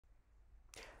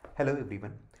Hello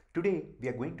everyone. Today we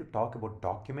are going to talk about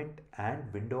document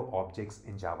and window objects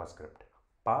in JavaScript,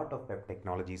 part of Web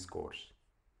Technologies course.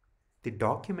 The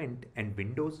document and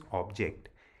windows object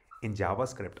in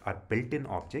JavaScript are built-in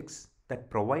objects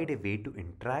that provide a way to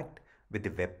interact with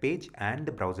the web page and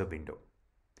the browser window.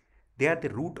 They are the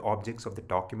root objects of the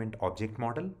document object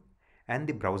model and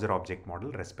the browser object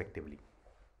model respectively.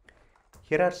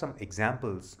 Here are some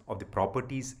examples of the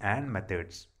properties and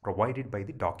methods provided by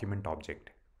the document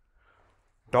object.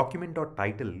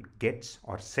 Document.title gets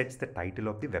or sets the title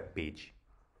of the web page.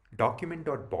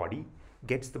 Document.body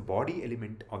gets the body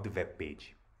element of the web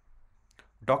page.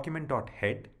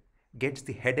 Document.head gets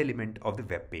the head element of the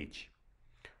web page.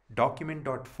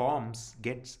 Document.forms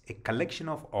gets a collection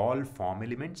of all form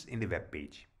elements in the web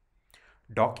page.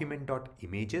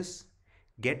 Document.images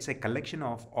gets a collection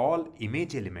of all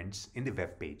image elements in the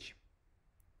web page.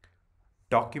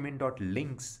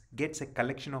 Document.links gets a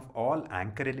collection of all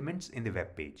anchor elements in the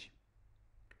web page.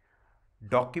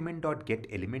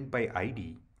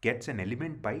 Document.getElementById gets an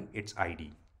element by its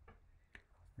ID.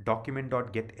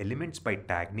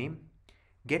 Document.getElementsByTagName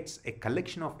gets a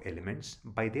collection of elements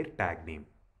by their tag name.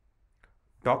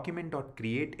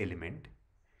 Document.createElement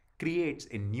creates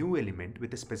a new element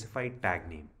with a specified tag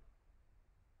name.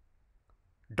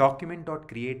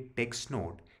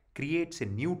 Document.createTextNode creates a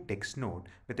new text node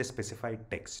with a specified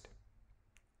text.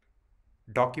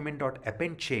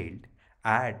 Document.appendChild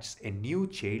adds a new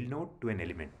child node to an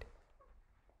element.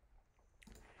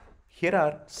 Here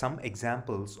are some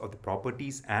examples of the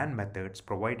properties and methods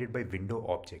provided by window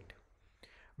object.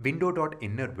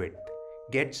 Window.innerWidth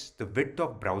gets the width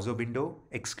of browser window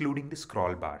excluding the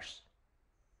scroll bars.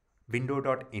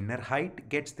 Window.innerHeight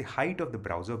gets the height of the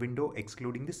browser window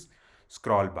excluding the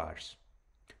scroll bars.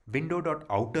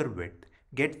 Window.outerWidth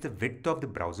gets the width of the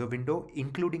browser window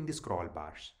including the scroll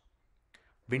bars.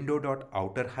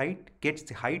 Window.outerHeight gets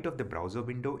the height of the browser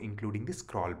window including the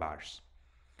scroll bars.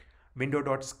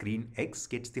 Window.screenX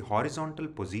gets the horizontal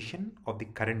position of the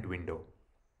current window.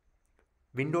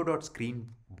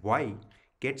 Window.screenY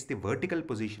gets the vertical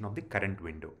position of the current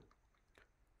window.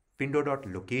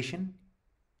 Window.location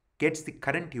gets the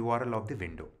current URL of the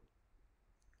window.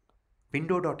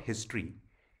 Window.history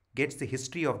gets the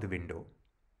history of the window.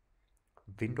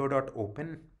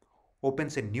 Window.open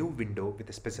opens a new window with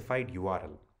a specified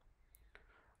URL.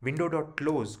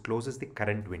 Window.close closes the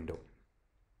current window.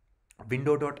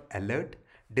 Window.alert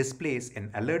displays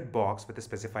an alert box with a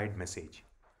specified message.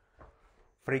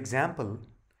 For example,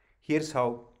 here's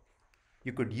how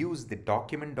you could use the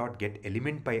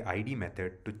document.getElementById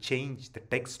method to change the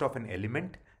text of an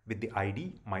element with the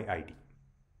ID myId.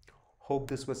 Hope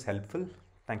this was helpful.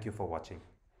 Thank you for watching.